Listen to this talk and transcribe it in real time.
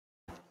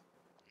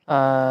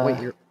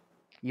Wait,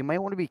 you might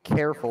want to be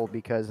careful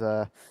because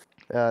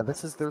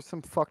there's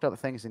some fucked up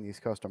things in these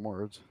custom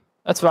words.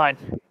 That's fine.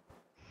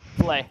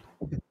 Play.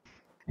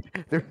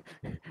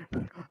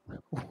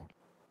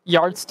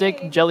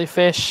 Yardstick,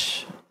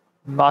 jellyfish,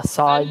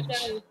 massage.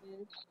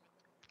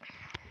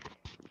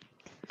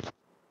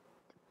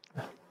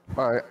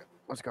 Alright,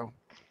 let's go.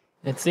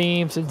 It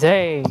seems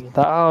today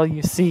that all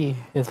you see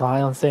is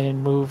violence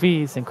in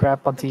movies and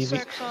crap on TV.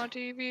 Sex on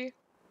TV.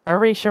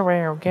 Erase your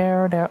rare,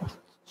 get out.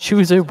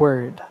 Choose a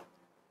word.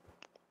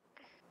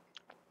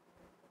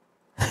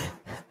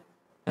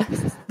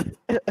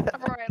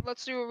 Alright,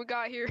 let's see what we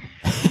got here.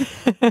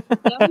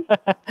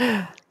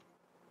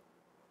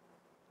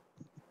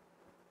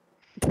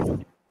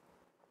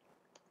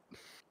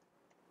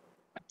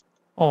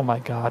 Oh my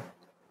god.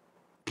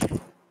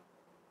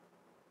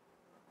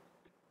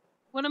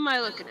 What am I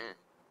looking at?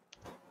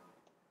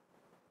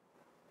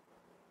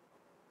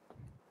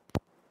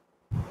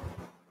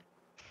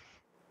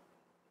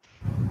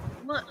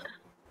 What?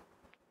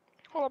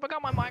 Hold up, I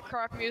got my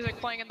Minecraft music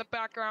playing in the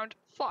background.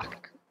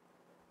 Fuck.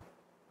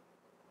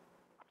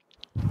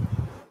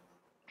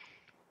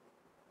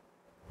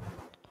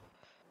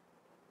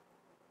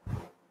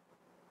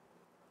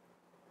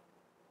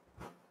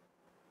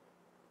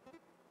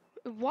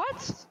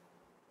 What?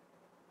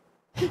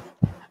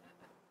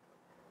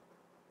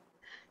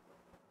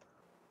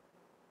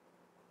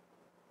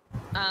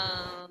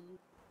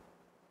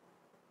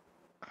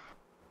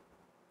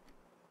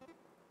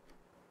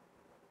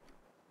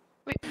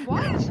 Wait,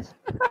 what?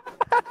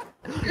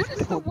 What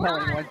is the Don't tell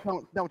word?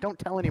 anyone. Don't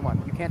tell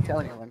anyone. You can't tell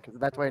anyone because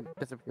that's why it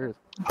disappears.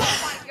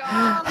 Oh my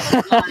god!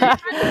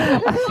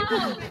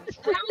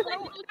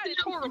 That is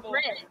horrible.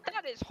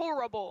 That is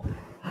horrible.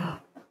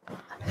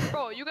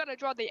 Bro, you gotta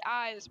draw the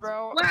eyes,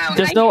 bro. Wow,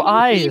 There's no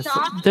eyes.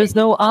 There's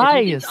no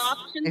eyes.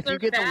 If you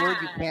get the word,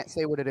 you can't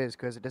say what it is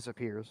because it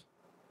disappears.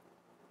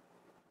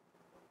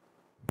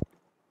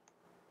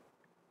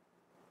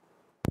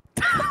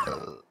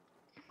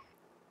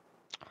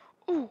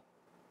 Ooh.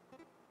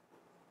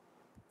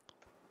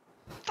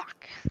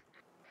 Fuck.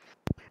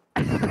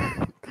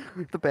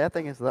 The bad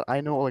thing is that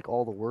I know like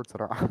all the words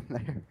that are on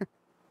there.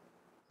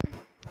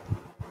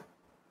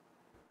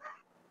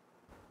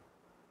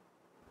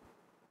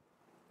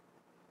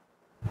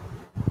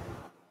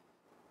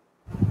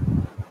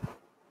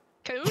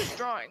 Okay, who's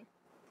drawing?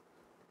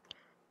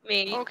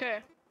 Me. Okay.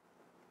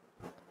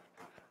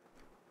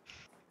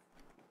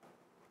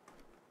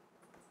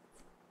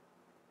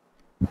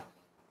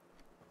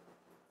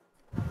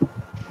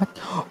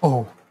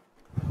 Oh.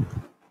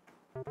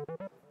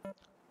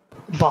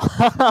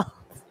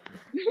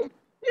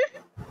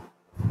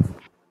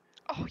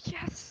 Oh,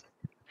 yes.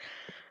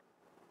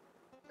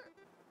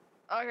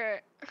 Okay.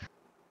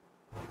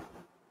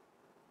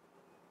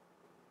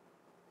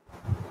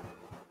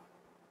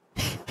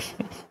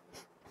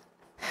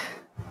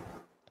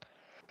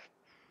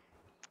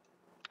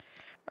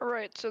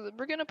 Alright, so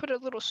we're gonna put a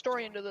little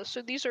story into this.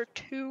 So these are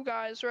two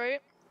guys,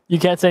 right? You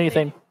can't say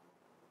anything.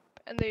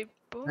 And they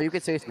both... No, you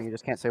can say something. You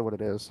just can't say what it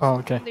is. Oh,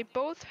 okay. And they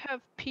both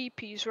have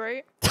peepees,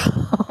 right?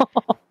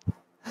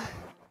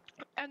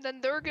 And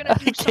then they're gonna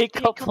do Okay, something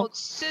couple. called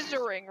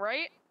scissoring,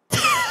 right?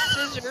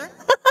 Scissor.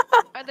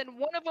 And then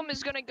one of them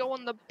is gonna go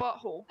in the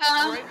butthole,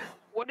 right?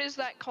 What is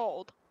that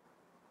called?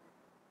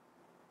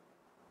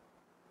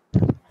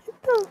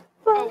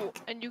 Oh,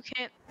 and you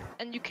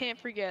can't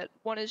forget,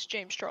 one is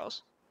James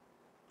Charles.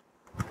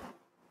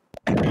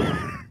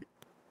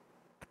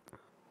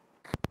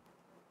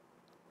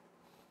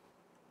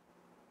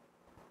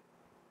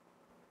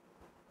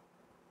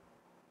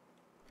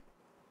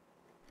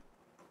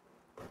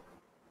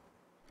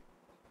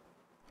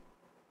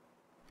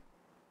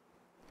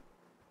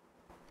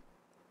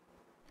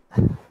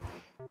 How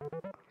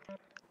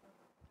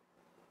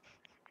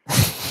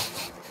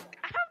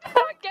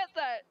did I get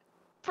that?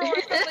 Bro,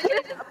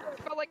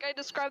 I felt like I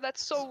described that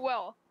so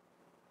well.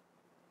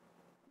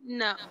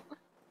 No.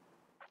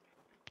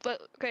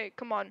 Okay,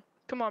 come on,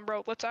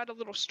 bro. Let's add a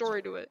little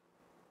story to it,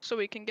 so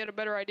we can get a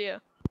better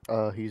idea.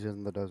 He's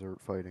in the desert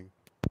fighting.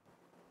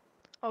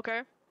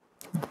 Okay.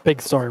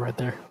 Big story right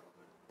there.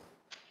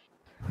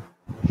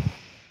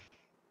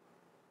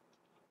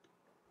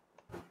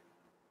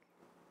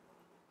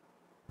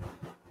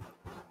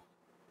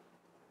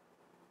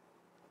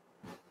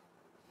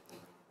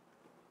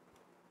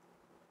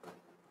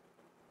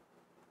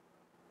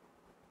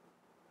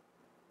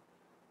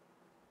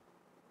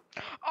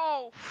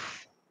 Oh.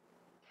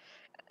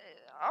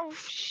 Oh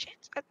shit.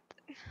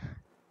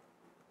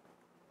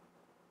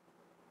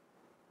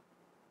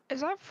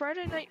 Is that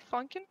Friday Night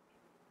Funkin'?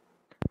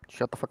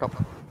 Shut the fuck up.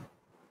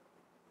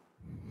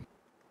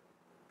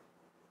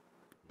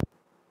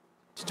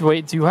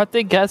 Wait, do you have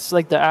to guess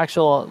like the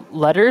actual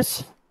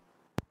letters?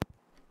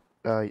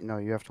 No,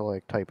 you have to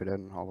like type it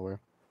in all the way.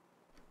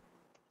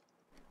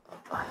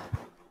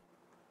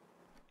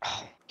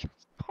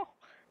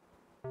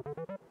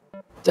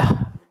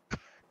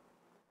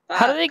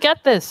 How did they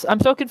get this? I'm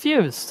so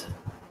confused.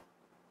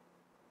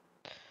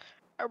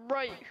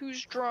 Alright,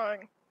 who's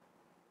drawing?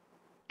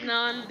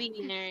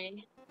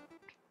 Non-binary.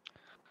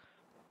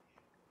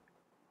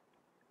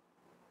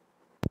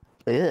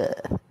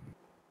 Ugh.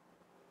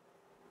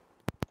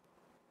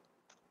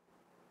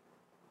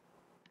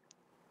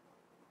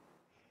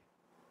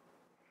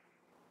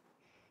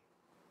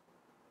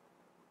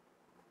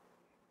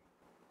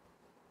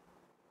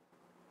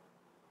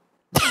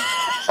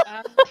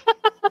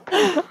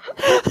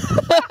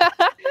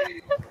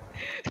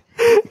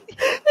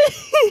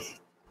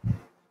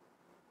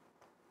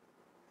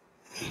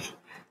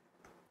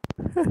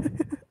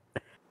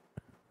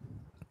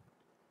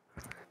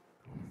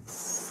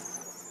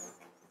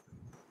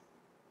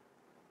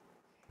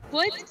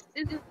 What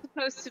is it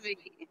supposed to be?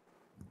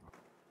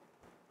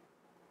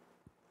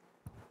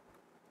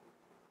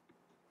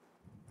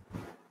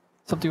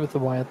 Something with the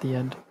Y at the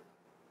end.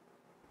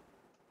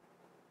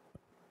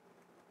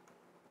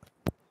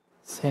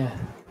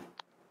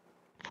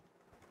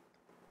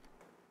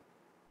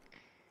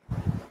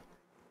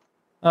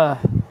 Yeah.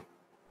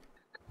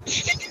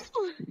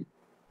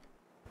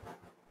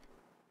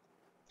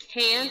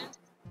 Can't.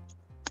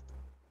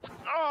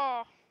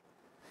 Oh,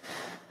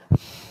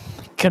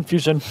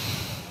 Confusion.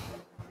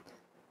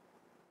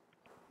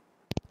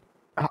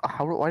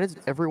 Why does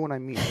everyone I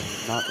meet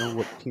not know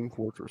what Team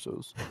Fortress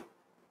is?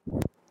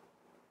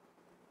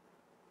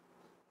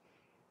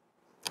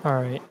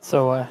 Alright,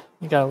 so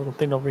you got a little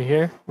thing over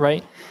here,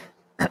 right?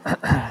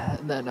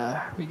 And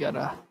then we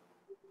gotta.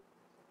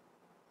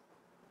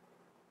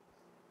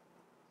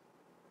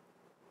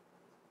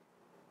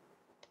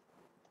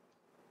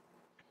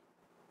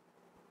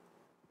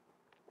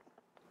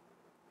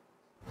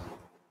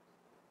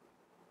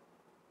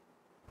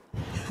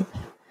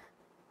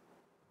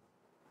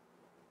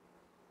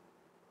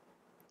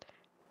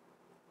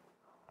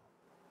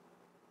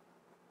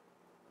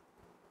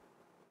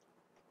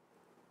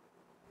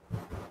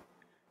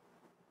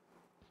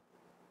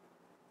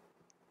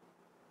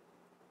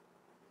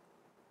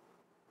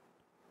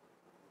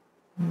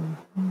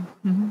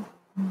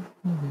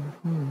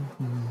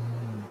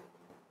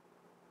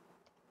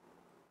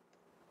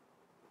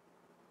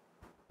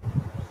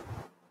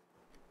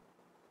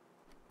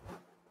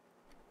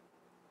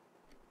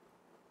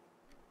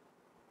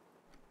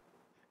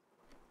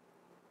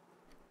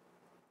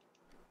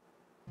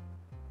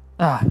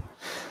 Ah,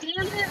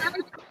 Damn it! I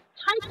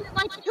typed it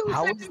like 2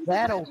 How is seconds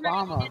that ago, and I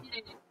Obama?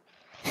 edited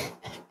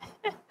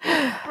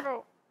it.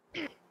 bro.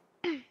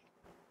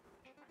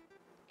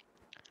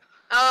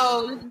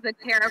 Oh, this is a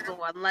terrible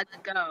one. Let's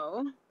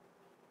go.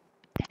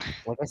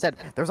 Like I said,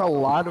 there's a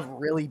lot of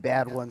really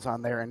bad ones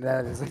on there, and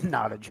that is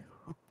not a joke.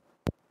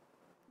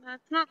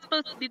 That's not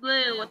supposed to be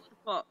blue. What the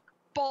fuck?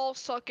 Ball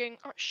sucking.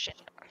 Oh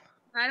shit.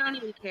 I don't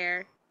even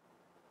care.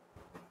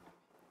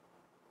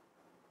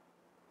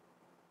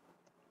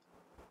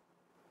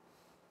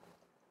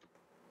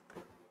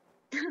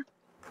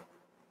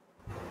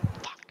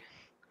 Fuck.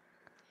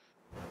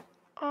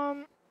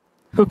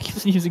 who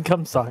keeps using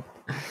cum sock?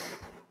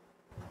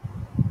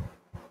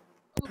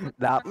 Oh,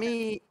 Not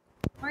me.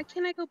 why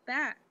can't I go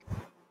back?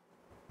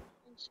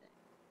 Bullshit.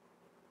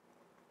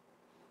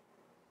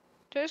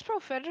 Did I spell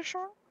fetish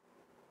wrong?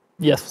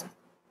 Yes,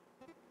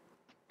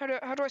 How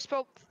do I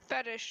spell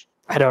fetish?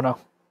 I don't know.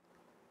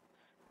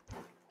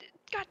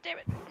 God damn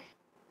it.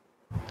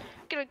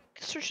 Gonna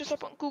search this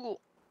up on Google.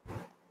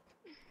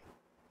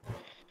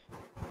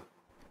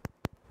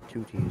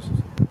 2 T's.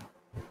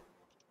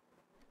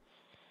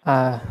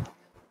 How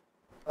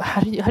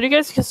do you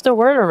guys get the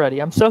word already?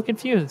 I'm so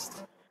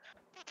confused.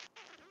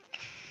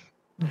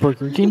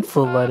 Burger King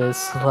full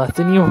lettuce, less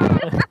than you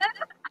want.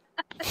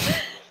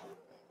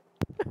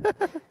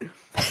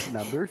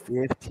 Number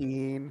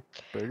 15.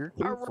 Burger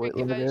King Alright foot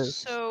guys, lettuce.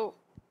 so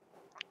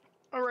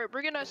alright,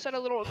 we're gonna set a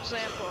little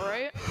example,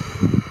 right?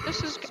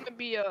 This is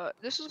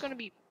gonna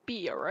be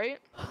B, alright?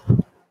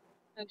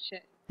 Oh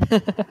shit.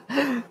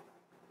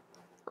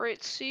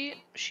 Right, see,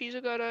 she's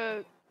got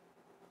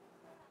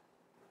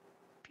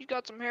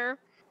some hair.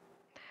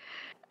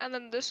 And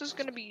then this is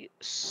gonna be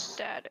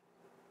static.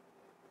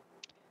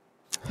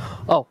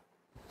 Oh,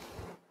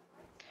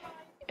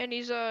 And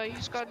he's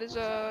got his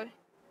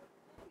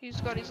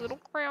little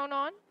crown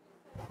on.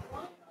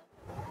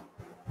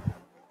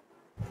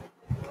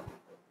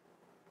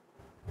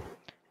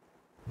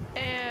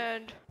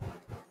 And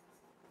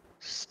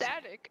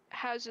Static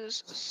has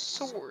his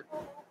sword.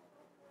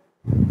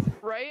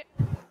 Right?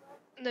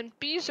 And then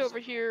B's over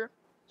here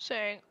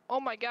saying, "Oh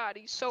my god,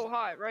 he's so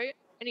high," right?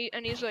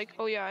 And he's like,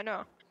 "Oh yeah, I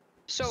know."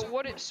 So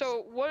what is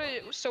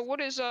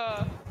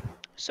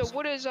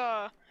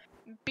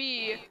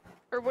B,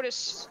 or what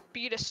is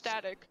B to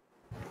Static?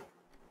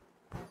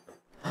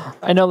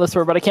 I know this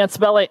word, but I can't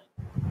spell it.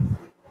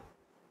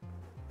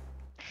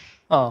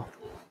 Oh,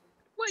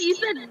 What, you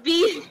said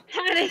V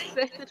static?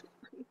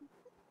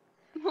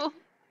 Well,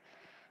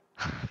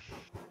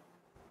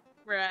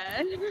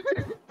 Brad.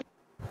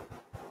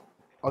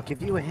 I'll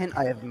give you a hint.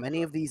 I have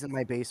many of these in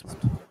my basement.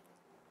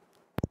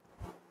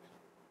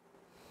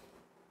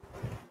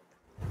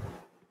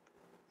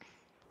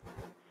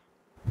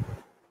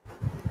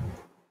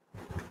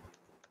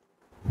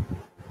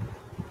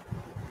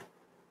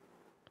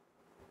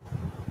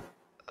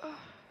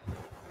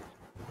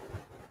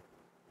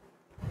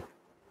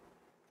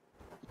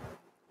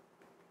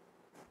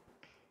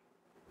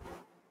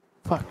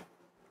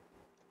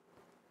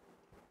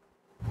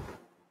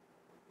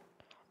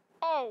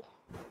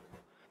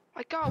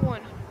 I got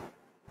one.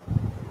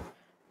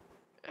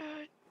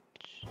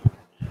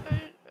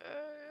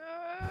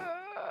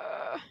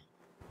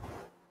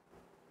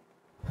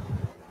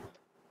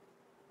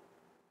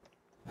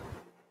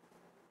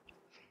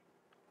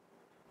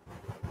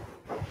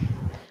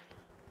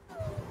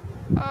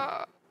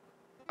 Uh,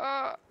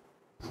 uh,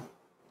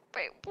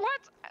 wait,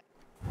 what?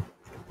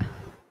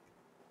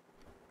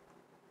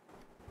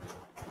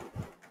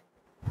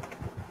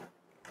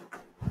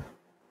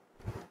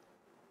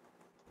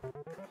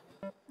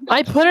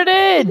 I put it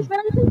in! Wait,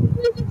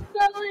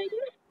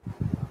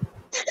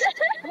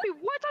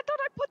 what? I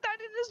thought I put that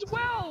in as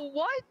well.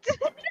 What?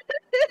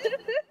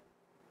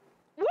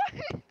 What?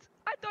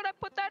 I thought I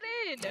put that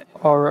in.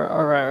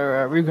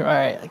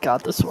 Alright, I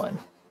got this one.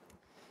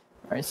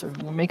 Alright, so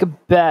we make a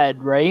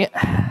bed, right?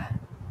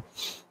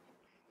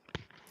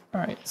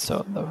 Alright,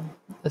 so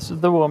this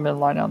is the woman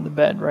lying on the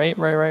bed, right?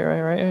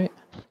 Right.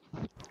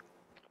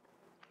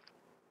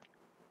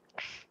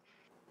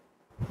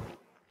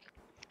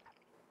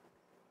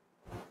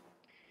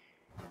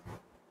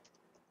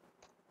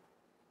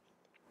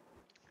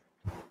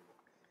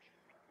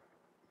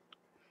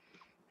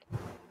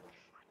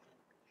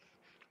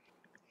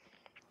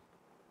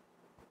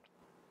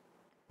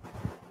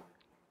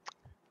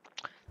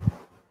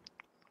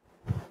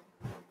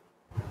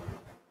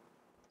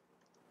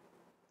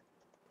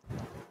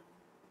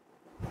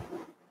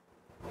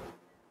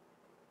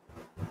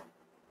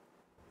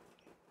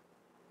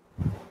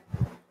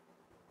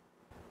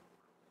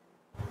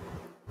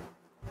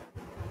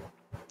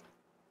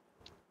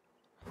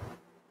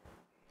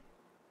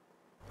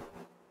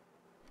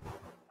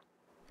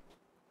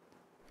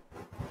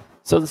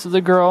 So this is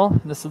the girl,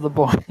 this is the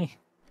boy.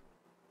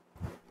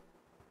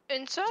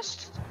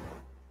 Incest?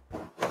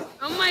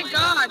 Oh my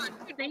god. That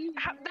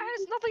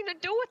has nothing to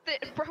do with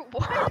it, bro.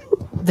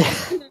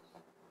 What?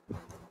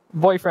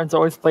 Boyfriend's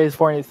always plays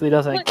horny, so he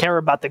doesn't What? care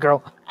about the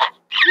girl.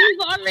 We've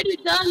already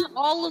done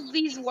all of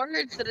these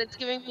words that it's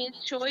giving me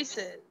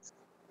choices.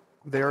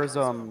 There's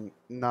there's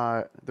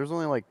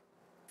only like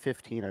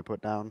 15 I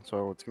put down,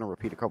 so it's gonna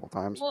repeat a couple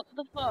times. What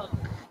the fuck?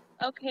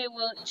 Okay,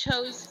 well, it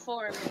chose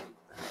for me.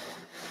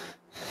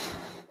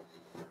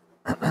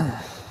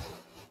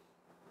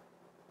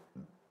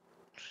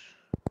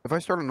 If I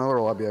start another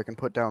lobby, I can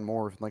put down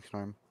more next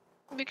time.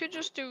 We could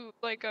just do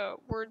like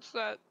words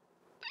that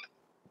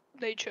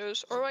they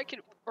chose, or I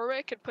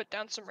could put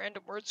down some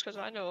random words because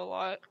I know a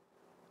lot.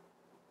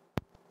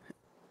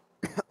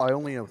 I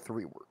only know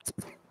 3 words.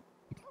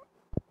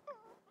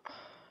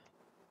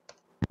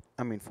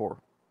 I mean 4.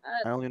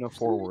 I only know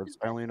 4 words.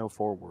 I only know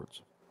 4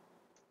 words.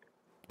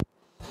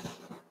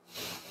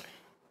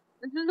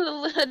 This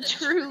is a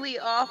truly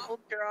awful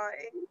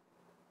drawing.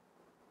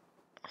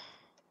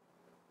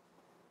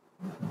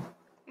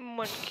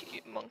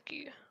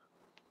 Monkey.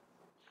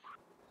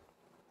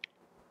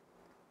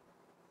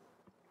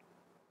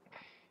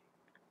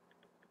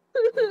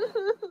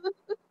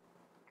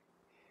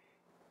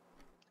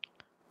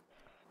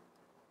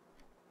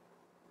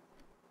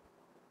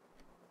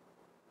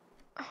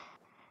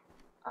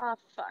 Oh,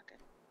 fuck.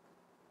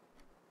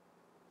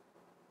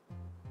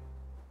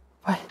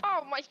 What?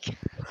 Oh my god!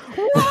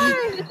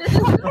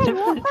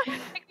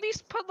 At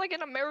least put like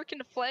an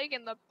American flag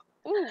in the.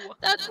 Ooh.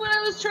 That's what I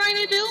was trying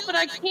to do, but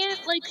I can't,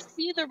 like,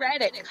 see the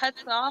red. It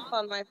cuts off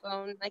on my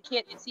phone. I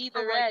can't see the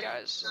Alright, red.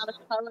 guys. It's not a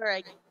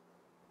color.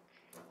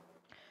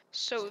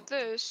 So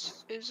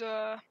this is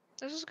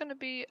gonna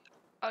be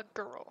a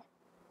girl.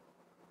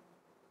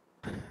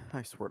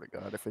 I swear to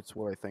God, if it's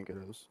what I think it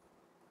is.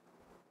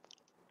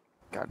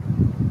 God.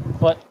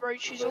 What? Right,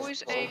 she's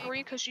always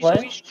angry because she's What?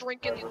 always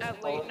drinking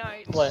at late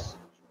nights. What?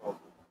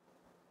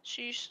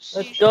 She's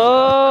Let's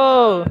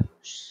go!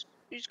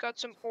 She's got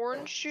some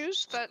orange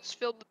juice that's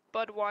filled with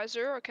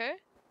Budweiser, okay?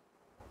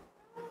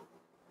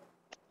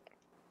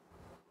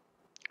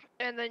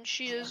 And then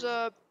she has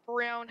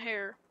brown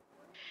hair.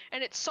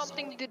 And it's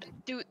something to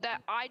do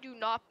that I do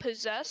not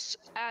possess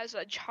as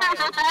a child.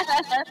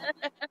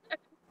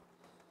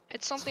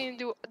 It's something to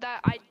do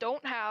that I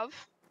don't have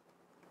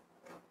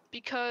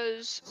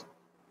because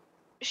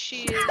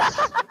she is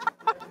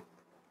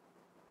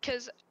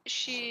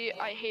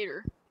I hate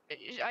her.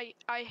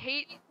 I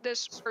hate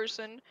this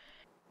person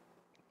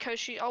because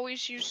she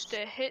always used to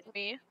hit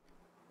me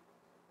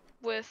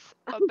with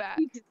a bat.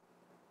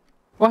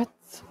 What?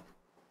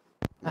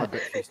 I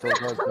bet she still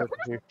does, doesn't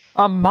she?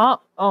 A mom?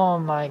 Oh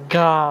my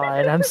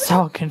god, I'm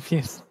so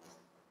confused.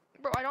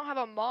 Bro, I don't have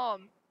a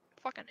mom.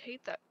 Fucking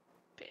hate that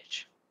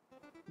bitch.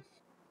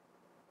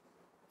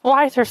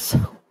 Why is there so...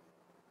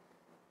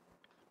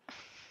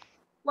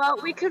 Well,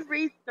 we could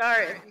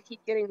restart if we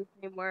keep getting the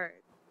same word.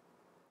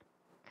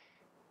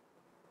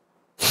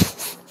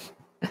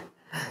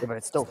 Yeah, but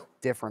it's still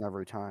different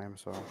every time,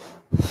 so.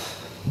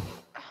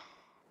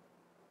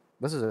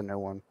 This is a new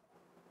one.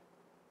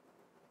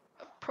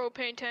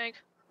 Propane tank.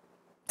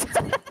 Wait,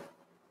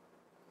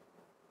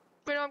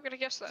 no, I'm gonna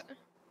guess that.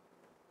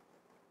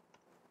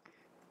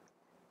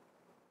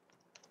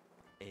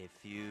 A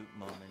few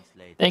moments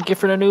later. Thank you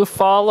for the new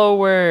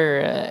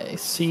follower,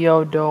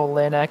 CO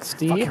Dolan Fuck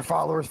XD. your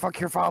followers. Fuck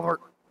your follower.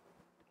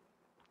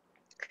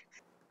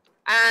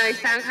 I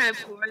sound kind of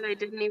poor. They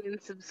didn't even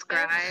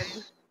subscribe.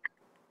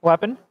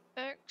 Weapon?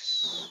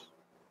 X.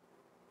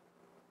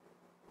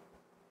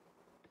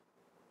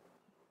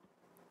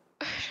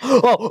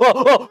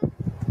 Oh!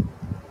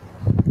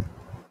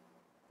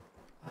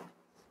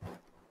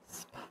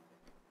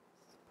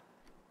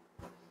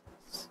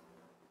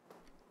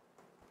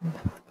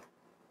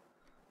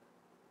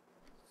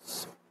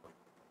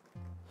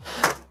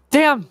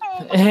 Damn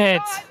Oh my it!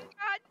 God,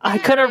 I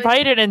damn couldn't it.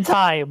 write it in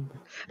time.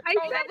 I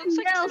Oh,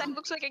 that said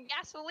looks like a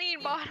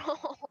gasoline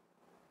bottle.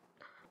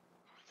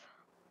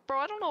 Bro,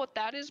 I don't know what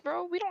that is,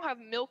 bro. We don't have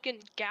milk in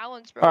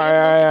gallons, bro. We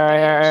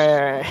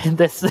have milk in bags. Alright.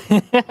 This.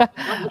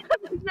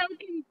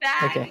 milk in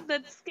bags. Okay.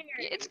 That's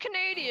scary. It's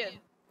Canadian.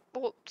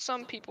 Well,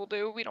 some people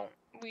do. We don't.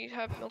 We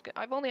have milk.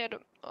 I've only had.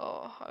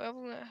 I've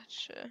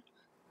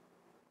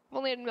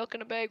only had milk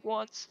in a bag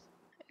once.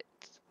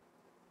 It's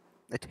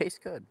It tastes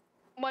good.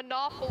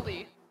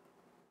 Monopoly.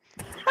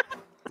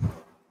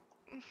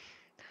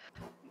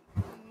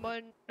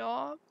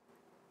 Monopoly.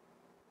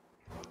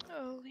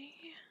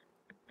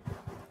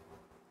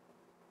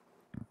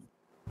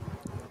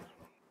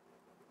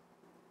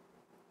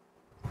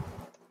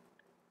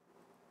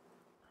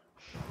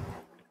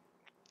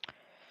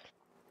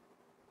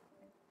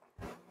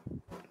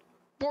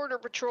 Border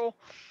Patrol.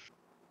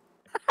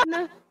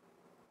 No.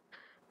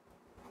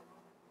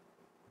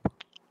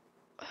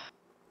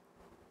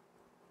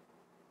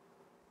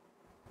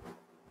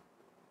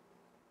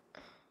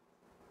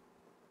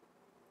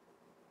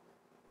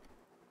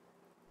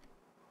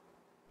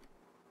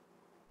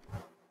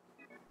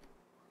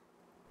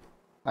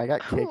 I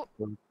got kicked.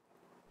 Who-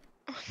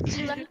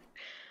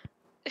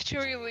 Should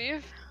we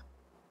leave?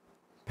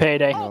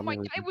 Payday. Oh let my!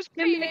 me It was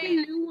Can make a payday.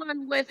 new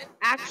one with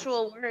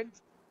actual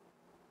words.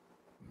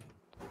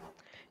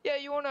 Yeah,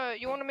 you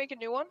wanna make a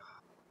new one?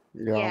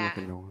 Yeah, I'll Yeah. make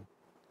a new one.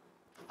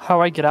 How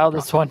do I get out of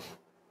this one?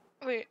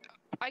 Wait,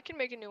 I can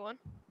make a new one.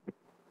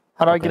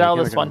 How do I Okay, get out of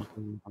you this can one? make a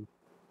new one.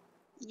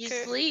 You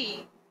Okay.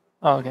 sleep.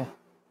 Oh, okay.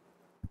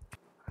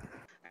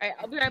 Alright,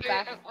 I'll be right Okay,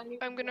 back. I need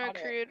I'm gonna water.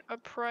 create a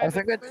private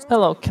think that's- room.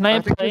 Hello, can I I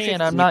think we play? should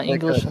And I'm keep, not like,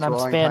 English the and I'm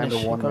drawing time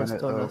Spanish. to 1 Because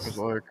minute, though, 'cause,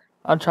 like,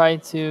 I'll try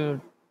to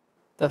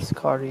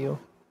discard you.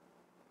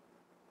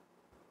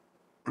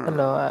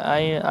 Hello,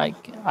 I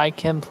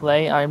can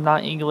play. I'm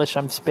not English.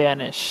 I'm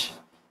Spanish.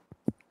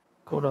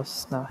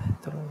 Kudos na.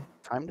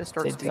 time to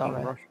start Did speaking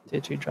alright. Russian.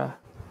 Did you draw?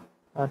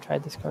 I'll try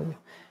to discard you.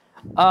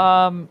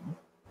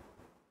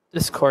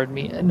 Discord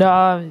me.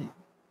 No,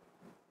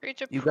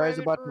 Create a You guys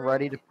private about room.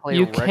 ready to play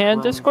you Rec can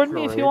Room Discord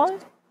me if you charades?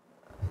 want.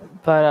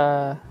 But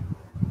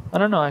I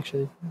don't know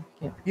actually.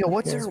 Can't- Yo,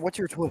 what's Yes.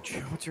 your Twitch?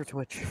 What's your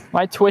Twitch?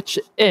 My Twitch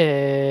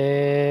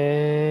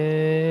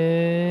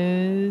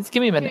is.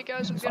 Give me a Okay, minute.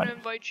 guys, I'm It's gonna fine.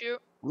 invite you.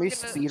 Let me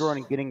Gonna speedrun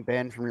and getting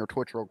banned from your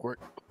Twitch real quick.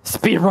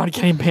 Speedrun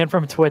getting banned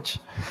from Twitch.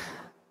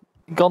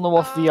 Golden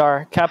Wolf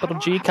VR. Capital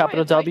G, how do I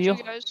capital invite W,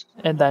 you guys?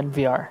 and then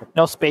VR.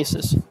 No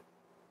spaces.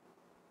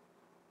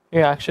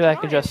 Yeah, actually, I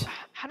could just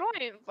How do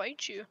I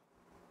invite you?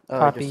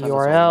 copy just send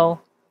us a URL. link.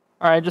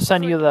 Alright, just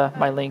send you the Click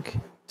my that. link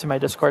to my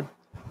Discord.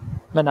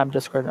 No, not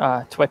Discord.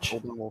 Twitch.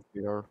 Golden Wolf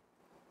VR.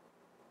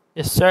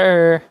 Yes,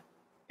 sir.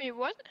 Wait,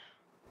 what?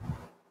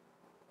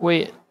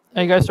 Wait,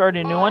 are you guys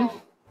starting a new one?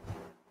 Oh,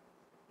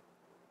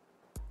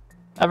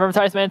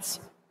 Advertisements.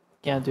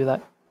 Can't do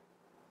that.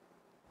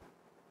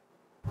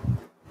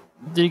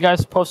 Did you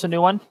guys post a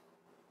new one?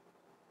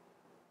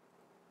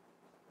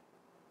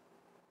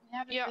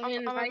 yeah,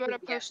 I'm about to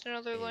post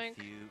another A link.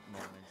 few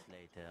moments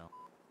later.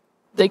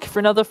 Thank you for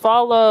another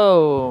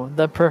follow.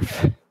 The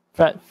perfect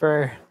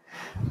for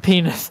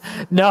penis.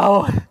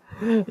 No.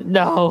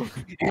 No.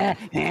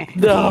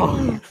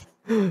 No.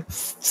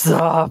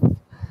 Stop.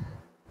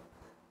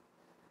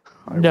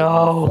 I will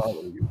No. not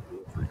follow you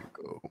wherever you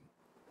go.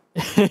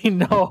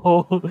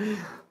 No.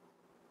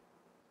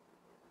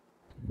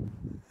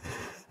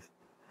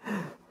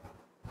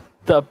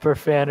 The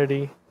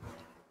profanity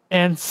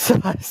and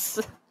sus.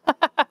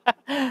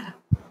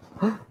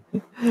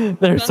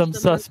 There's some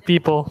sus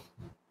people.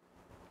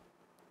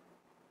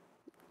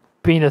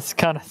 Penis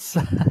kind of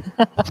sus.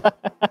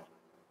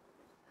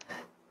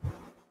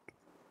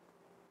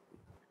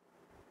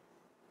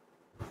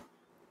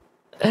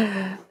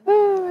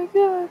 Oh my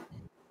god.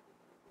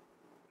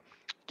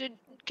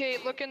 Okay,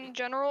 look in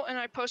general, and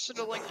I posted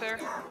a link there.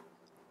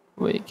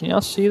 Wait, can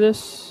y'all see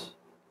this?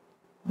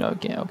 No, you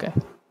can't. Okay.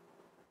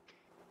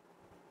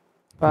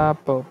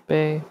 Papo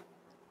Bay.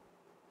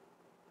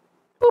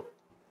 Boop.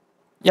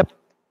 Yep.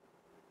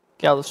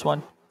 Got this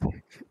one.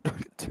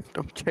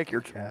 Don't check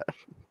your chat.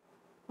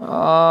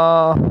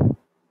 I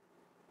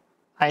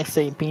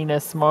say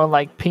penis, more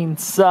like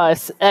penis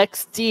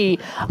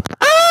XD.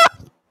 Ah!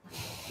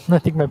 I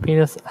think my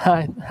penis.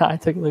 I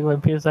took a look at my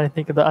penis. And I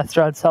think of the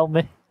astronauts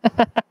helmet.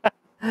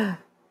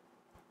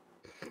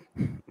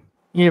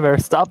 You better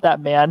stop that,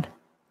 man.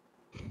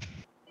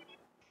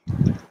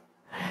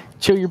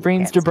 Chill your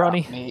brains, Can't stop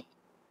jabroni. me.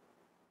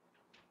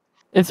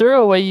 Is there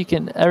a way you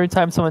can, every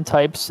time someone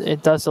types,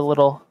 it does a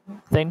little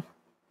thing?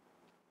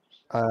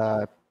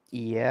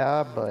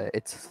 Yeah, but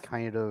it's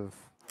kind of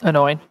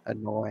Annoying.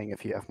 annoying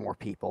if you have more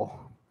people.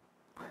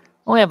 I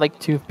only have like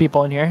 2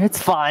 people in here.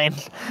 It's fine.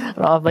 I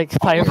don't have like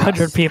 500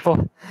 yes.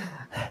 people.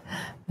 I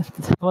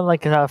want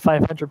like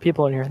 500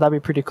 people in here. That'd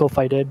be pretty cool if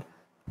I did.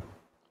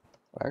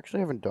 I actually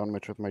haven't done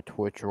much with my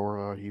Twitch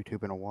or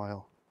YouTube in a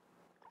while.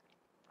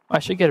 I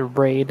should get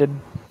raided.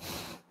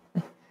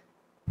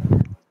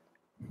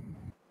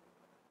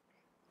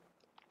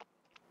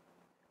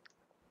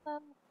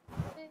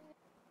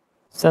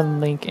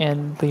 Send link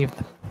and leave.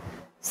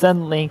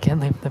 Send link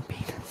and leave the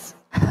penis.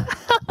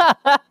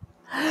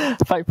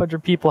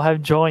 500 people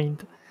have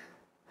joined.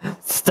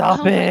 Stop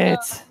Oh my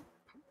it!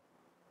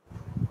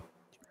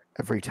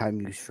 Every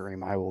time you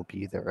stream, I will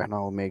be there, and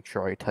I'll make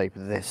sure I type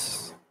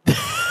this.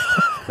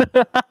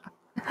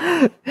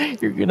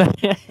 You're gonna.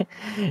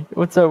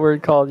 What's that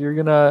word called? You're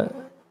gonna.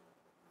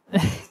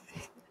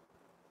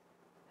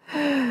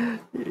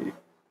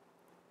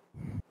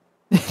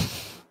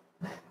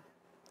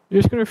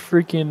 You're just gonna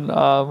freaking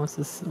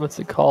what's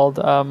it called?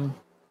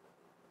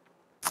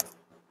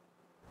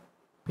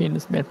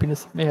 Penis man,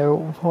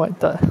 what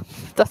the?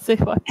 That's it,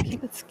 what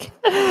penis?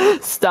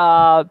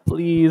 Stop,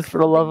 please, for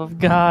the love of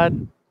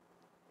God!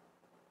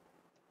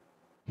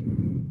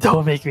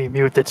 Don't make me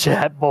mute the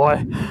chat,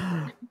 boy.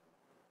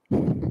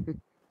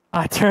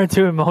 I turn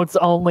to emotes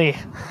only.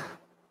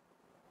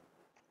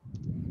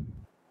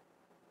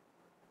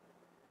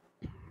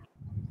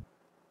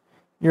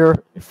 You're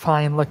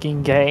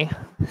fine-looking gay.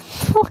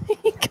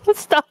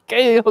 Stop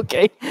gay.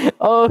 Okay.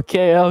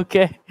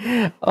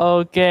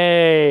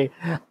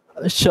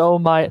 Show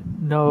my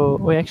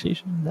Wait, actually,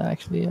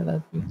 yeah,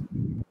 that'd be...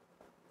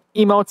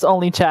 Emotes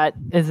only chat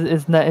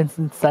is not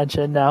in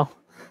session now.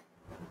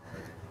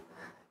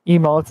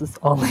 Emotes is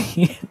only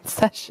in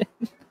session.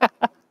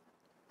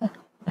 Who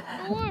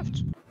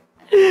left?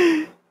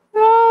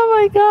 Oh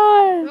my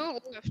god! Who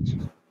left?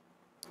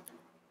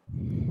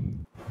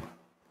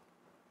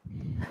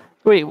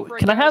 Wait, Right,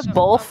 can I guys, have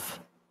both?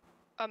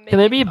 Can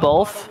they be making a lot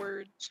of both?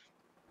 words.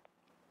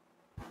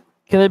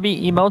 Can there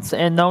be emotes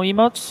and no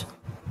emotes?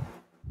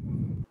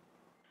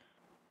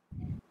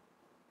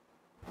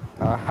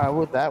 How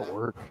would that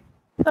work?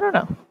 I don't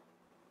know.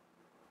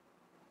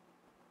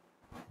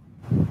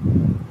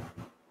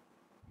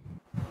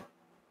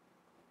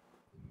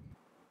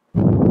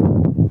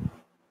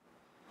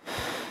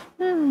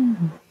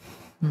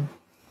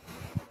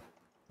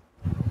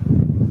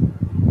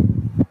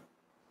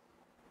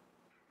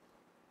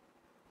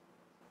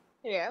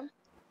 Yeah.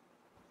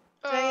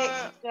 Uh, Did I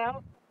get kicked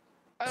out?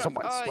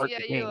 Someone start yeah,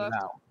 the you game left.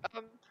 now.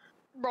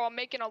 Bro, I'm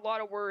making a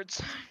lot of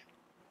words.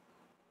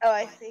 Oh,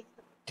 I see.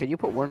 Can you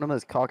put one on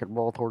his cock and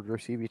ball towards your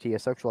CBT, a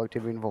sexual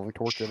activity involving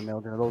torture of the male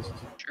genitals?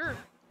 Sure.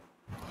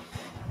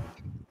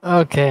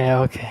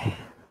 Okay.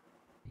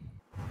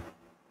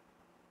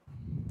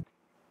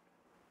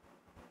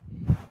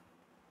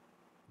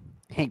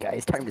 Hey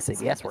guys, time to say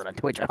the S word on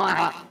Twitch.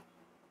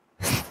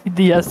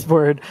 The S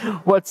word.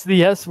 What's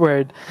the S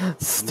word?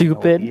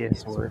 Stupid.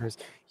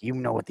 You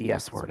know what the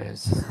S word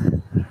is.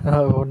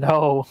 Oh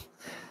no.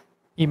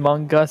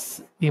 Among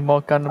Us. I don't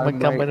want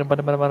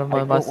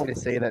to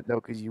say that though,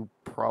 because you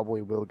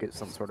probably will get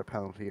some sort of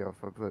penalty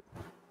off of it.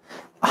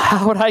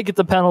 How would I get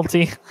the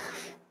penalty?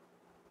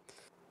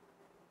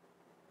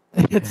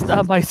 It's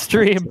not my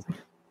stream.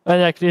 It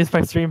actually is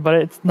my stream, but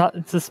it's not.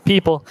 It's just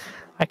people.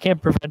 I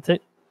can't prevent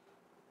it.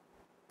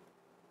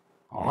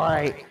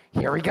 Alright,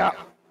 here we go.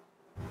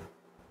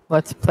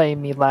 Let's play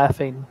me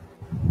laughing.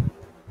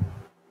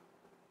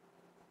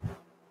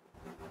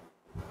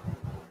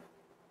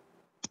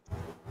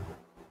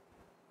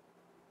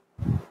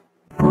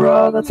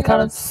 Bro, that's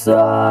kind of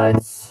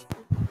sus.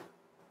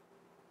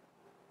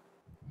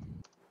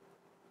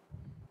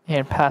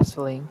 And pass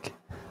the link.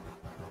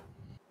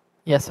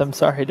 Yes, I'm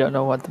sorry. I don't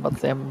know what about to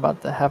say. I'm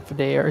about to have a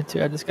day or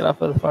two. I just got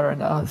off of the phone right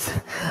now.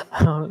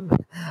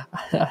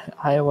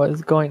 I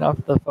was going off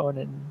the phone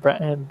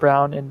and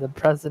Brown and the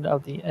president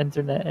of the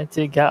internet and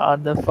to get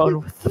on the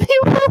phone with me.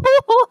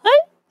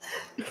 What?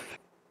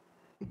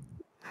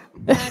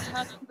 Can I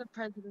talk to the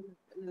president of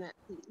the internet,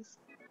 please?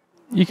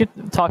 You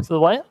could talk to the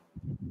what?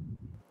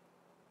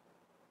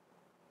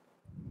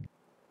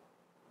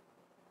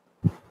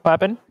 What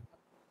happened?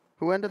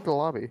 Who ended the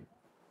lobby?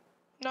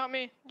 Not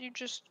me. You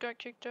just got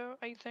kicked out,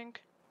 I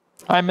think.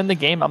 I'm in the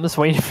game. I'm just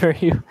waiting for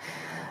you.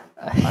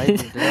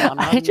 Didn't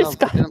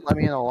let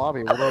me in the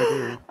lobby. What do I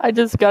do? I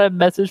just got a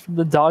message from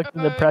the dog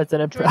from the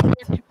president. join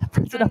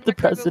The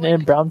president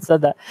and Brown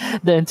said that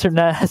the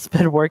internet has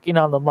been working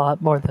on the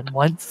lot more than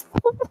once.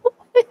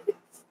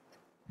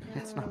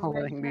 It's not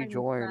letting me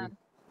join.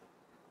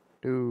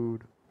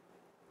 Dude.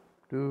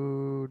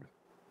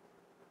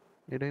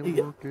 It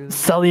ain't working.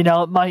 Selling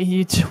out my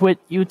you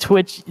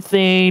Twitch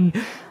thing.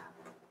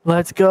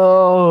 Let's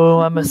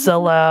go. I'm a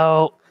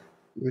sellout.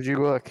 Would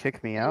you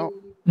kick me out?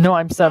 No,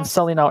 I'm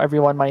selling out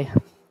everyone my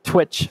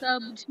Twitch.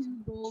 Sub 2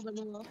 gold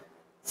and all.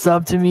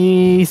 Sub to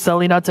me,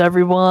 selling out to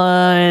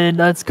everyone.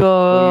 Let's Do you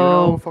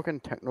know go.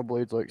 fucking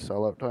Technoblade's like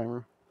sellout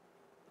timer?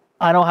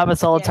 I don't have a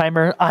solid Yeah.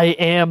 timer. I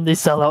am the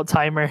sellout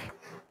timer.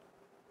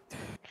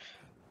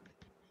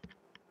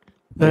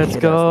 Let's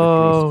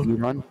go. Speed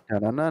run.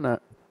 Na-na-na-na.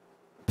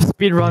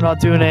 Speed run on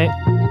doing it.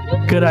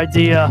 Good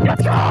idea.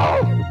 Let's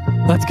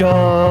go. Let's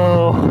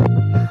go.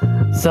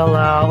 Sell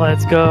out.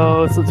 Let's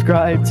go.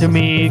 Subscribe to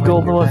me.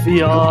 Golden with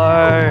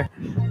VR.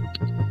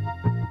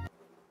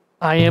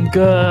 I am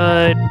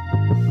good.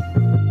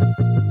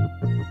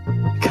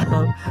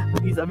 Come,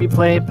 please let me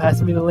play.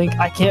 Pass me the link.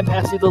 I can't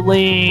pass you the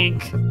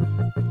link.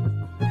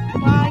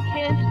 Why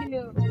can't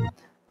you?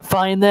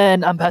 Fine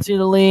then. I'm passing you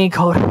the link.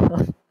 Hold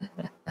on.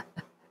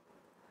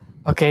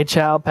 Okay,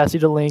 ciao. Pass you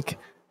the link.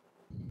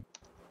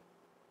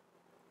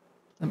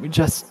 Let me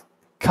just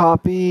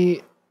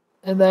copy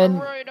and then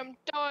Alright, I'm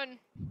done.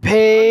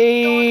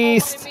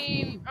 paste.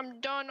 I'm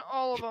done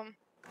all of them.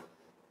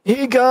 Here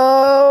you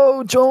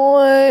go.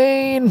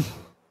 Join.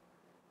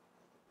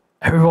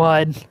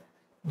 Everyone,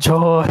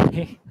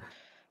 join.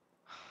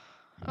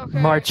 Okay.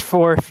 March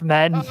 4th,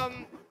 men.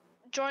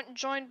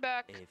 Join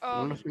back.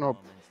 A few just gonna-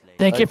 moments later.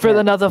 Thank I you for can't-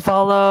 another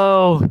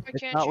follow. Why It's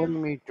can't not you?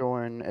 letting me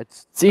join.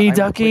 It's See, I'm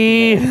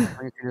Ducky. clicking the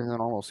screen through the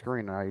normal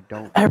screen. I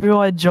don't.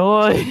 Everyone,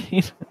 join.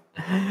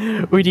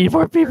 We need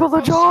more people to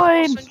I'll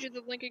join. send you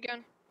the link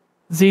again.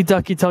 Z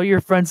Ducky, tell your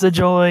friends to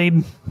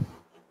join.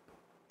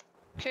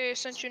 Okay, I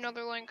sent you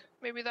another link.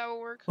 Maybe that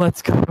will work.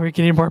 Let's go. We're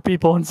getting more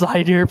people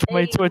inside here for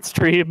my Hey. Twitch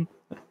stream.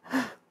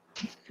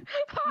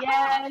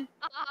 Yes,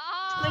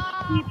 click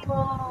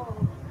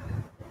people.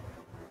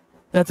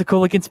 That's a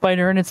cool looking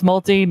spider and it's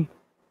molting.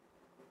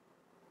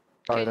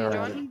 Sorry, Can you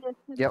there. join?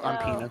 Yep,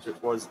 I'm penis.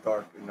 It was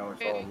dark, and now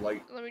it's all Okay,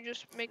 light. let me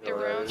just make the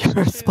Alright. rounds.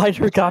 Your to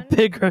spider got 10.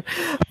 bigger.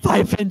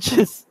 5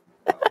 inches.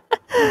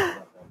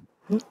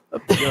 you see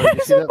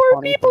There's that more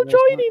funny people thing, isn't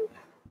joining.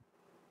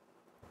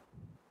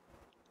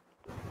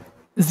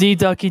 Z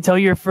Ducky, tell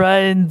your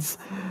friends.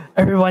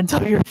 Everyone,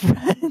 tell your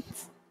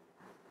friends.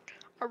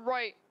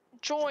 Alright,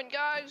 join,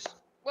 guys.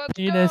 Let's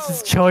Enos go.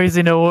 is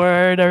choosing a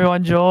word.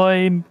 Everyone,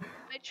 join.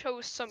 I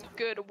chose some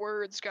good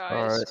words, guys.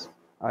 Alright.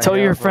 I Tell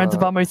your have, friends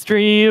about my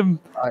stream.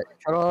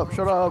 Shut up!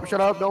 Shut up! Shut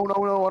up! No!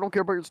 No! No! I don't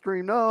care about your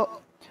stream. No.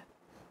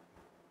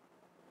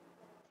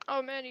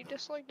 Oh man, you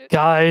disliked it.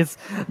 Guys,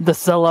 the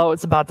sellout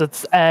is about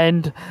to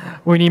end.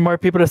 We need more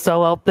people to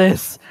sell out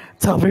this.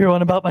 Tell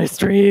everyone about my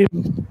stream.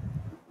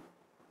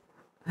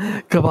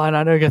 Come on,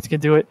 I know you guys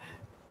can do it.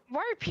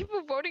 Why are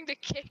people voting to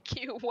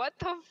kick you? What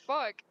the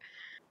fuck?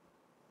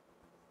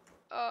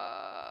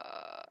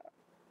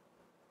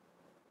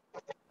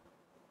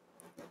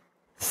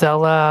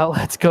 Sell out.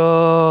 Let's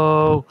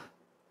go.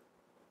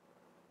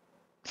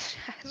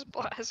 It's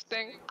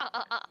blasting.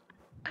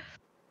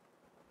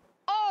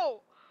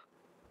 Oh!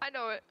 I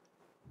know it.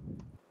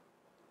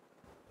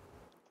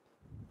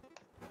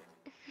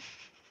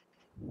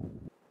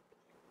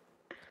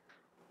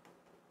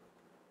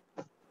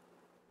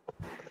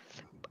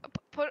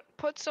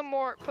 Put some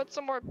more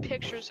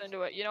pictures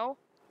into it, you know?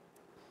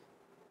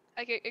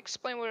 I can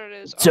explain what it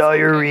is. Oh, okay.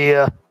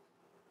 Diarrhea.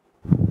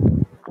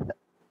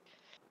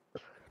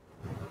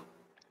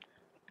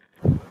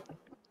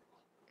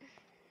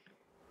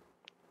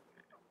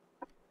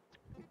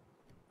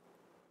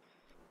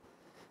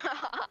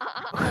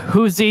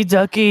 Who's Z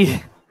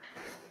Ducky?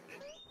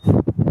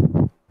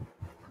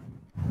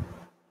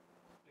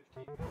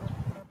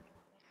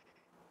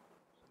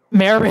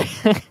 Mary.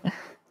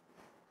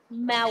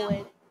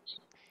 Mallet.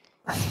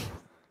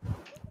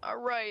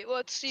 Alright,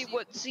 let's see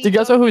what Z. Do you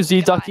guys know who Ducky's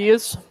Z got. Ducky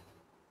is?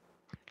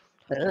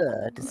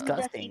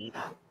 Disgusting.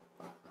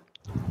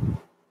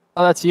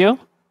 Oh, that's you?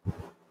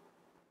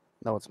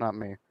 No, it's not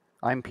me.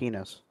 I'm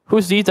penis.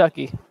 Who's Z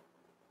Ducky?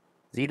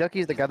 Z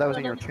Ducky's the guy that was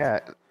in your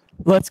chat.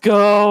 Let's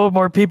go!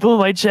 More people in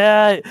my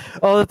chat!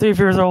 All the 3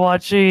 viewers are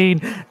watching!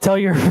 Tell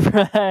your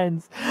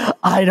friends!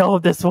 I know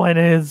what this one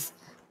is!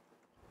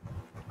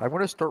 I'm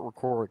gonna start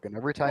recording.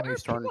 Every time Why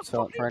he's are people trying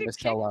voting to to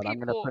sell kick out, I'm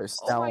gonna people? put Oh my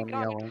Stalin God.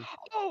 yelling.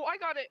 Oh, I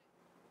got it.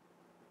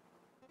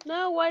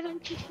 No, why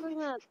don't you do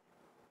that?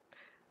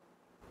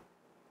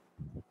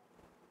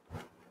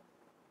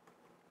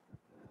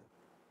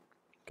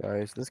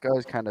 Guys, this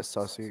guy's kind of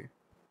sussy.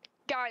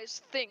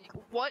 Guys, think.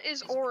 What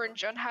is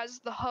orange and has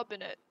the hub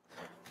in it?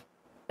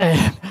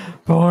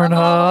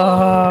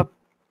 Pornhub!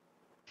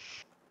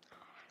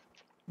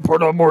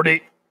 Pornhub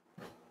Morty!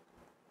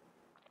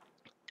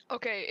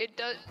 Okay, it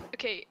does.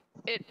 Okay,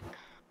 it.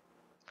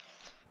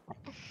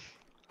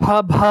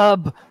 Hub!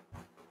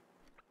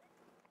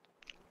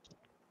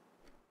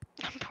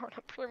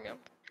 Pornhub Premium.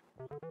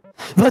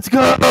 Let's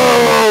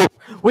go!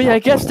 Wait, I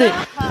guessed it!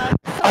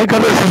 I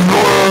got it from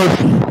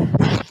North!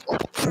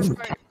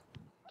 Right.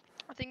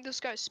 I think this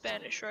guy's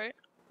Spanish, right?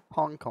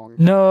 Hong Kong.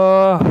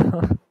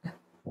 No!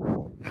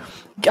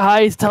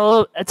 Guys,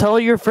 tell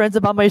your friends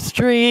about my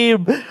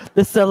stream!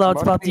 The sellout's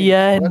Must about be the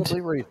end!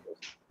 incredibly racist.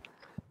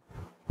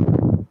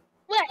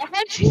 What?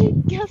 How'd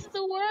you guess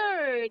the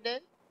word?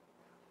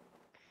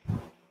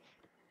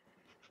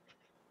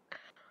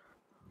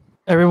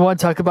 Everyone,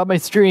 talk about my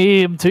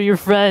stream to your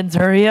friends.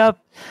 Hurry up.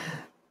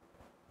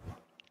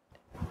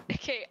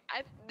 Okay,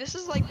 this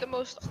is like the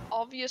most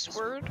obvious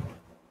word.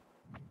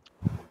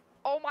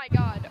 Oh my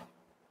god.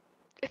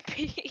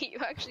 You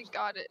actually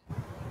got it.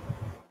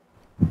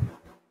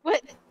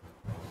 What?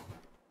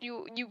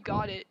 You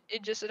got it.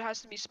 It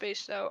has to be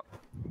spaced out.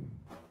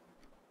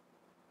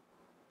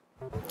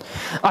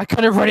 I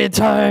couldn't run in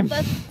time.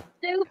 That's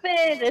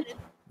stupid.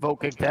 Vote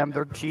kick them.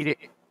 They're cheating.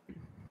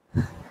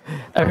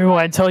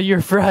 Everyone, tell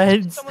your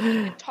friends. Someone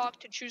who can talk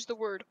to choose the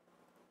word.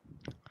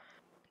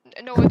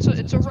 No, it's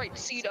a right,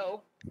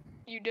 Cedo.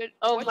 You did.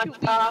 Oh Why'd my you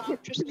leave? god.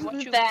 Tristan,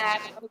 why'd you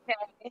Bad. leave?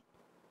 Okay.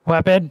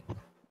 Weapon.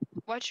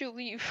 Why'd you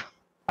leave?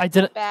 I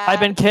didn't. Bad. I've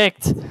been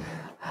kicked.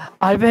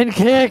 I've been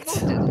kicked.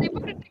 They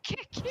wanted to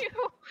kick you.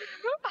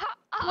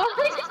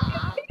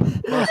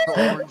 Press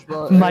the orange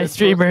button. My Press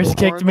streamers the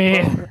kicked orange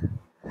me.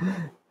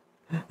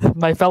 button.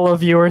 My fellow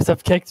viewers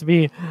have kicked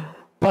me.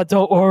 But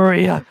don't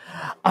worry.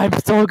 I'm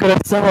still gonna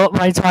sell out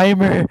my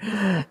timer.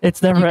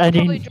 It's never You can probably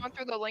ending. join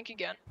through the link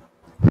again.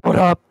 What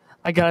up?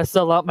 I gotta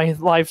sell out my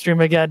live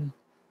stream again.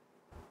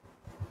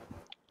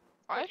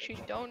 I actually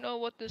don't know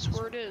what this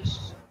word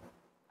is.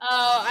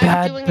 Oh, I'm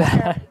Bad, doing bad.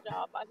 a terrible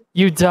job. I'm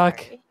You duck.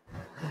 sorry.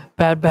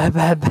 Bad, bad,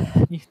 bad,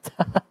 bad. You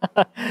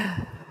duck.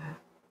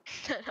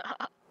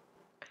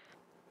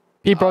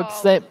 People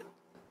say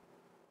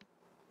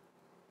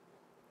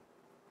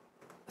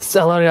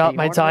selling out you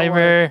my wanna know why-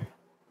 timer.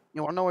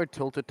 You wanna know why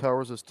Tilted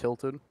Towers is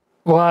tilted?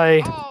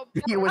 Why? Oh,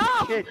 He was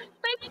Oh, kicked.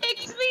 they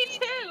kicked me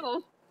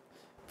too.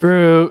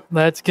 Fruit,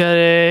 let's get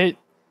it.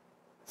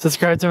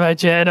 Subscribe to my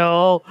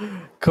channel.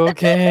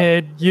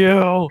 Cocaine,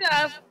 you.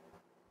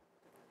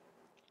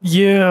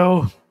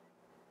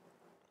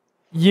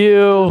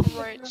 You.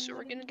 right. So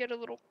we're gonna get a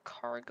little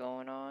car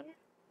going on.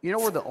 You know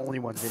we're the only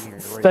ones in here,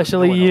 right?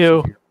 Especially No one else is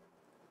you. here.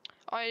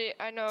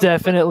 I know. but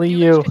Definitely you.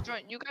 you. Guys can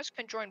join. You guys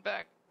can join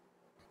back.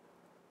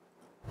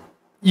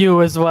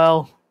 You as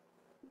well.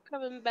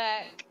 Coming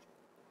back.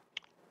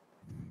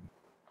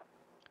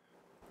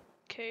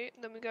 Okay.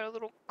 Then we got a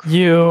little.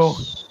 You.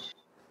 cruise.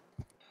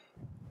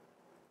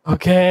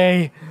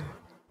 Okay.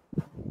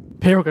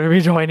 People are gonna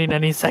be joining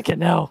any second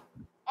now.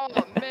 Oh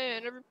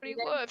man, everybody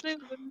left.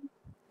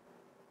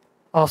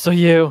 Also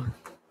you.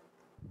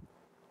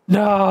 Hey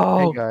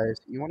No.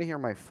 guys, you want to hear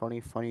my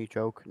funny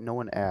joke? No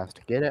one asked.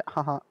 Get it?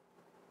 Haha.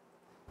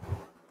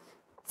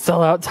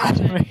 Sell out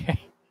timer.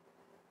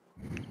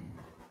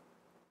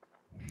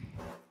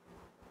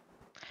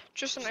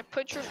 Tristan, I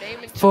put your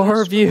name into 4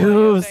 this recording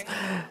views. thing.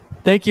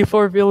 Thank you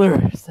for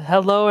viewers.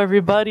 Hello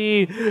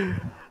everybody.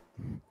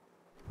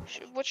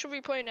 What should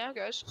we play now,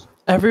 guys?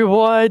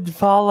 Everyone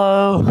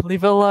follow.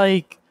 Leave a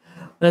like.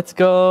 Let's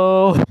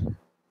go.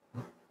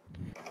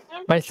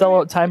 My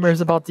sellout timer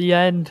is about to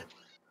end.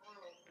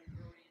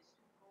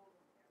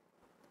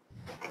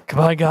 Come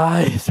on,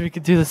 guys. We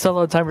can do the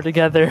sellout timer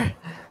together.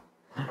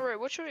 All right,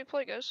 what should we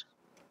play, guys?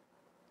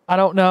 I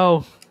don't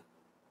know.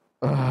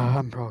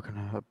 I'm broken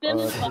up. Then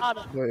the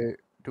bottom. Wait,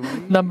 do we?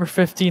 Number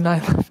 15, I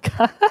love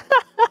God.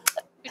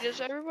 Does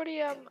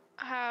everybody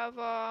have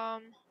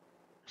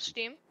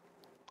Steam?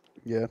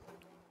 Yeah.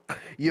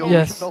 Yo,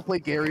 Yes. we should all play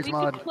Gary's We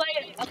mod. can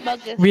play Among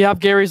Us. We have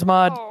Gary's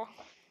mod. Oh,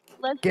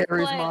 Let's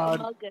Gary's play mod.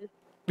 Among Us.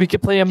 We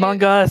could play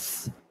Among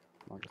Us.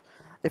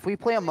 If we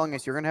play Among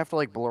Us, you're gonna have to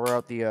like blur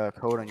out the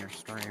code on your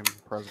stream,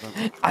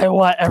 President. I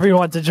want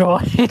everyone to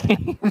join.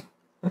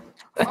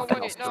 oh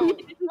wait, no.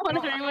 Want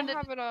I everyone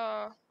don't to-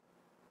 have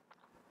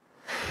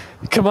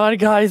it. Come on,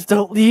 guys.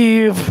 Don't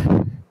leave.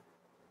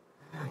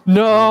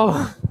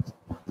 No.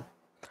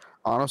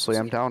 Honestly,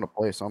 I'm down to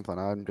play something.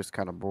 I'm just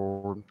kind of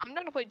bored. I'm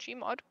not gonna play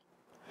Gmod.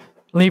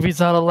 Leaving's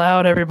not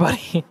allowed,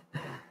 everybody.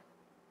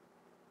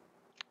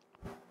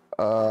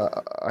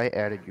 I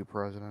added you,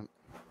 President.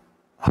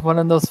 I'm one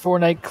of those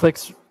Fortnite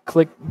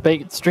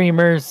clickbait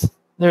streamers.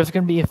 There's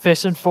gonna be a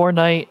fish in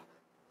Fortnite.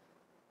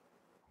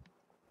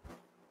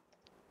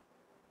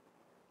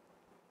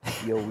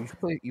 Yo,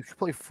 you should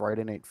play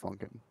Friday Night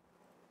Funkin'.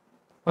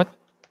 What?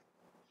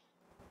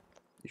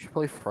 You should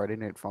play Friday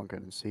Night Funkin'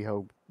 and see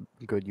how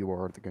good you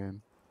are at the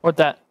game. What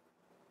that?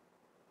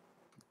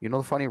 You know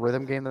the funny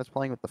rhythm game that's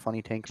playing with the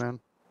funny tank man?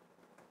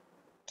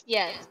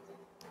 Yes.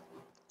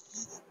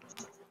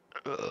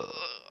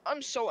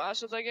 I'm so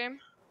ass at that game.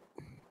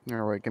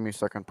 Alright, give me a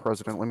second,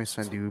 President. Let me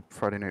send you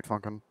Friday Night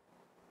Funkin'.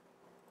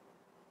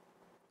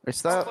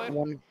 It's I'll that play.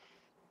 one.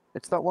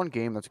 It's that one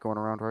game that's going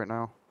around right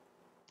now.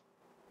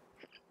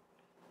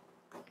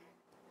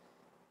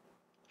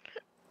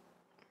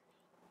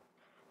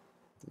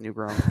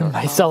 Newgrounds.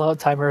 My sellout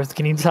timer is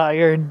getting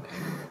tired.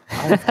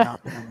 I've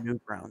not been on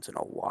Newgrounds in a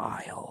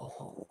while.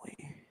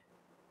 Holy.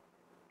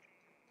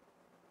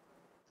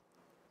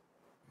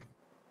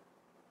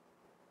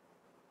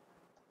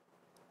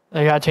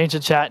 I gotta change the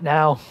chat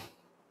now.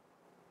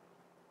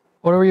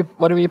 What are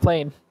we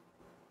playing?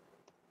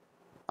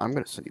 I'm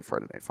gonna send you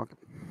Friday Night Funkin'.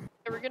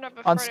 Yeah, we're gonna have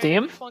a On Friday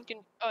Night Steam?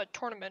 Funkin'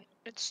 tournament.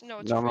 It's No,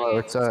 free.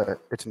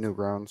 it's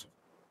Newgrounds.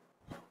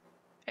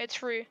 It's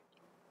free.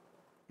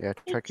 Yeah,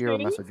 check It's your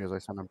free? messages. I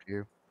sent them to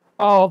you.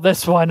 Oh,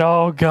 this one.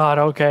 Oh God.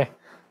 Okay.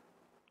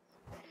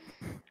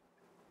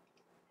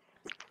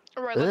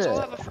 Alright, let's all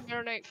Ugh. have a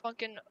Friday night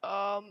fucking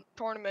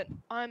tournament.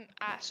 I'm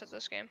ass at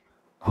this game.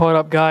 Hold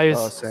up,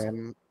 guys.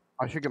 Same.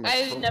 I should get my.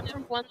 I've never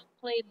once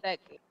played that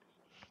game.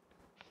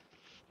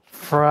 Can you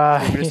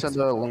Friday. just send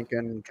the link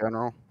in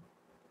general?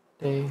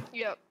 Yep.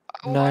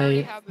 Well, I already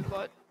Night. have it,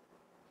 but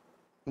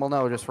Well,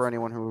 no, just for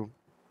anyone who.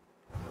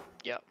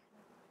 yep.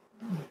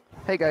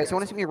 Hey guys, you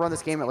want to see me run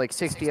this game at like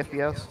 60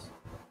 FPS?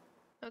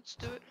 Let's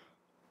do it.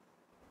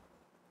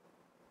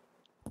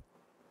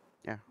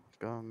 Yeah,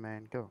 go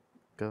man, go,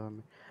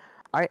 man.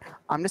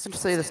 I'm just gonna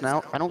say this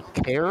now. I don't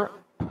care.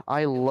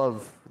 I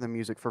love the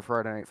music for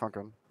Friday Night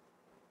Funkin'.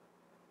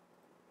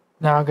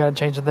 Now I gotta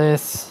change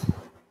this.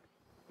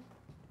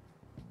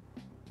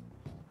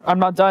 I'm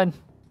not done.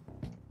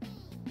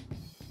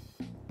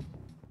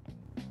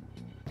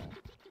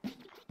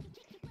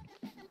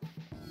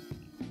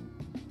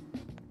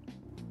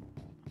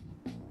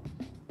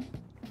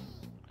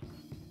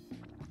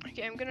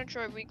 Okay, I'm gonna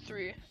try week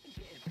 3.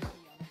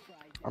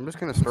 I'm just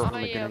gonna start from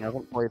I the beginning. I am-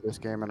 haven't played this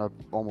game in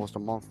almost a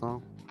month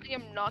now. I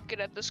am not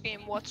good at this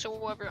game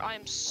whatsoever. I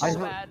am I so heard-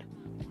 bad.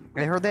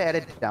 I heard they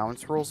added down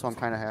scrolls, so I'm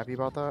kind of happy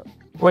about that.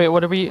 Wait,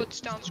 what are we?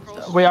 What's down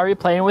scrolls? Wait, are we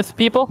playing with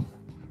people?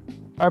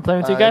 Are we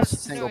playing with you It's guys?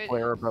 single No,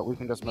 player, but we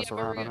can just mess Yeah,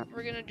 but around on it.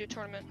 we're gonna do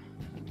tournament.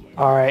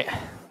 All right.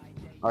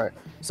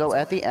 So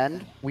at the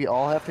end, we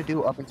all have to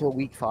do up until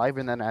week 5,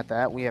 and then at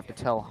that, we have to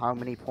tell how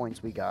many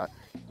points we got.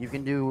 You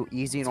can do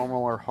easy,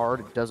 normal, or hard.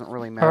 It doesn't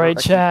really matter. All right,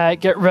 Actually, chat.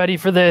 Get ready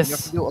for you have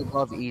this. to do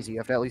above easy. You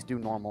have to at least do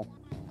normal.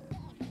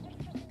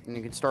 And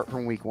you can start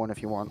from week 1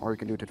 if you want, or you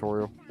can do a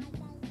tutorial.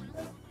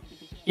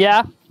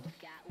 Yeah.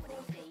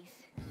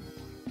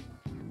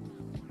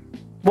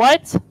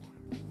 What?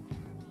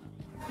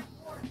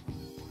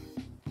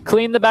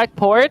 Clean the back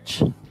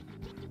porch?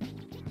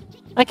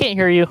 I can't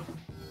hear you.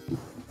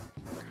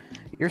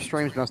 Your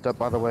stream's messed up,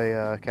 by the way,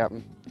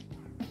 Captain.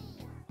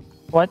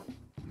 What?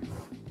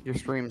 Your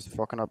stream's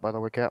fucking up, by the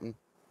way, Captain.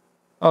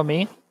 Oh,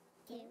 me?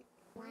 You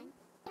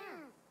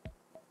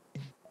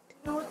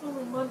know it's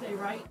only Monday,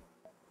 right?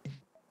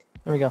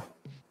 There we go.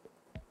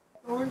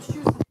 Orange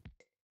juice.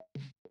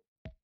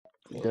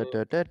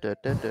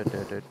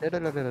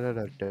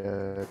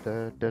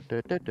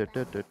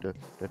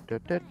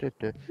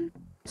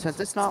 Since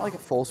it's not like a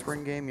full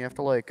screen game, you have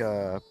to like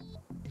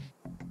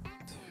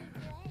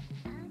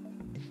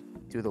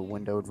do the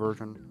windowed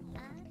version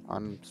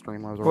on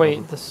Streamlabs. or Wait,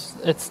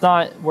 whatever. it's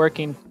not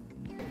working.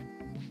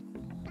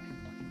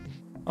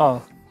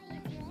 Oh.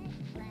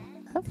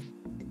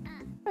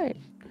 Right.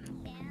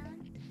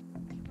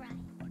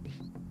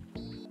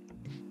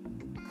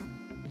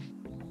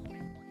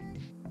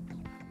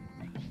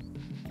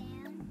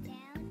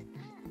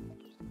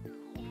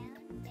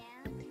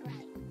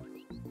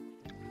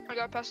 I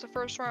got past the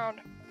first round.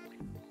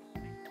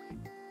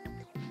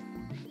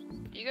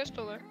 You guys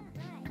still there?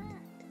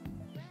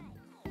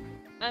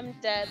 I'm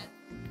dead.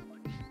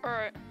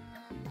 Alright.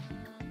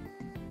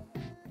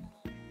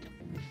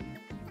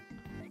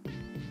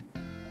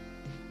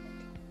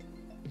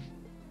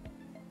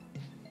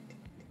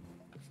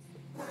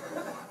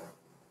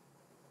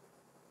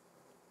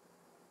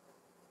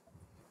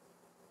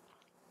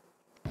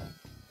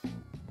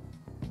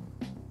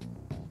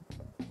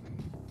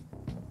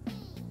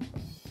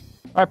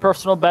 My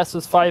personal best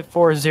is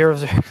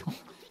 5400.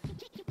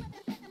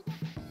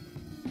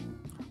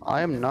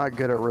 I am not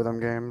good at rhythm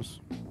games.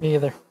 Me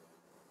either.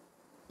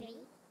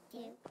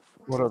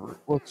 Whatever.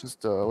 Let's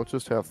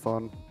just have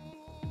fun.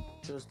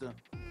 Just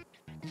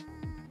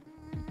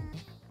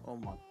oh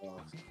my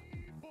god.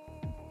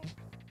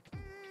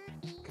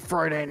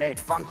 Friday Night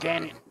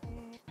Funkin'.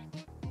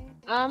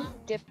 I'm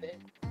dipping.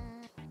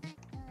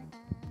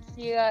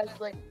 See you guys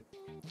later.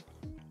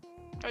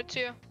 Alright,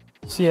 see ya.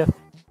 See ya.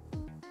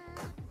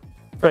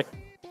 Frick.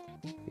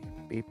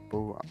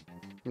 People,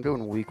 I'm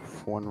doing week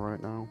 1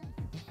 right now.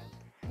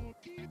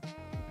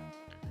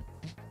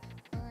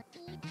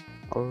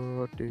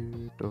 Oh,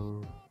 do,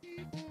 do.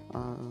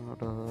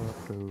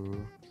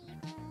 Do.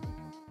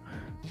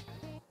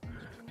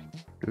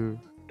 Do,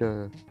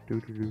 da,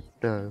 do, do, do,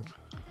 da.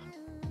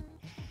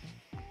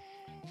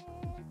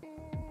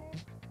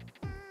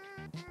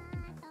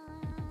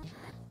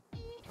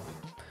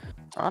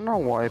 I don't know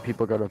why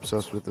people got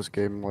obsessed with this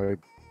game like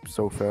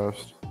so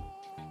fast.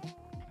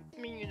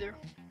 Me neither.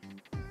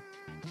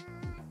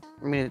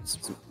 I mean,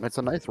 it's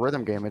a nice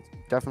rhythm game. It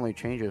definitely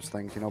changes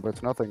things, you know, but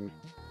it's nothing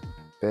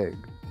big.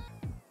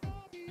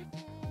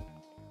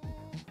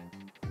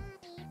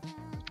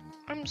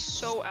 I'm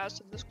so ass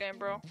at this game,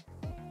 bro.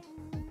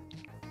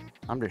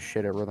 I'm just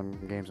shit at rhythm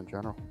games in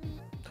general.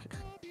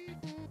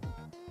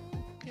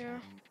 Yeah.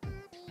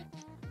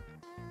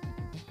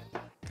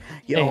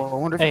 Yo, Hey, I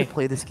wonder if hey, you could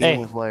play this game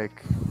hey. with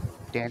like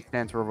Dance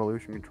Dance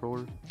Revolution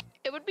controllers.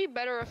 It would be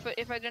better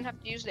if I didn't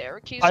have to use the arrow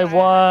keys. I and had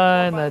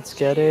won. 4 Let's buttons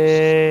get to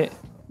use. it.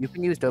 You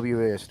can use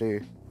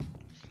WASD.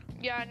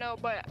 Yeah, I know,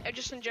 but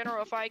just in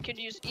general, if I could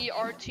use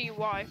ERTY,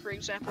 for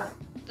example,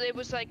 it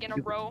was like in a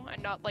row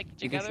and not like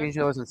You can together. change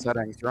those in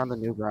settings. You're on the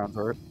Newgrounds,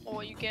 right?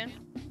 Oh, you can?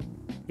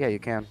 Yeah, you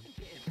can.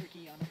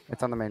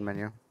 It's on the main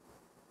menu.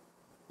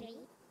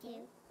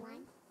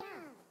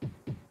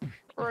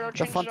 Or I don't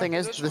The change fun it thing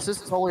after is, this one.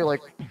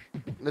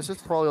 this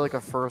is probably like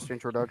a first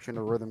introduction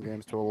to rhythm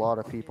games to a lot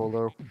of people,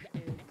 though.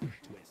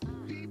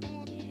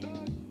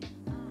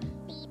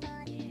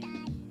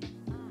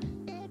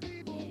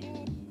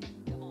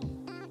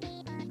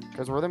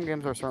 Because rhythm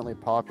games are certainly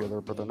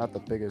popular, but they're not the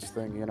biggest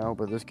thing, you know?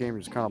 But this game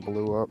just kind of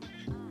blew up.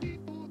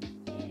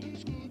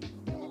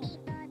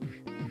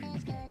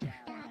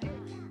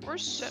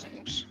 Where's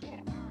settings?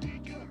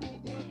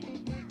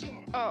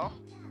 Oh.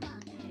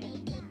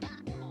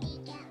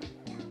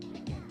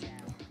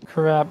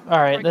 Crap.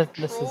 Alright, My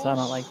this is, I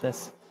don't like controls?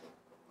 this.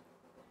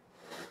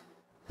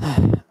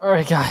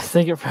 Alright guys,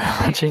 thank you for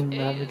watching.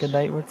 Have a is. good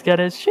night. Let's get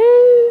it. Sheesh.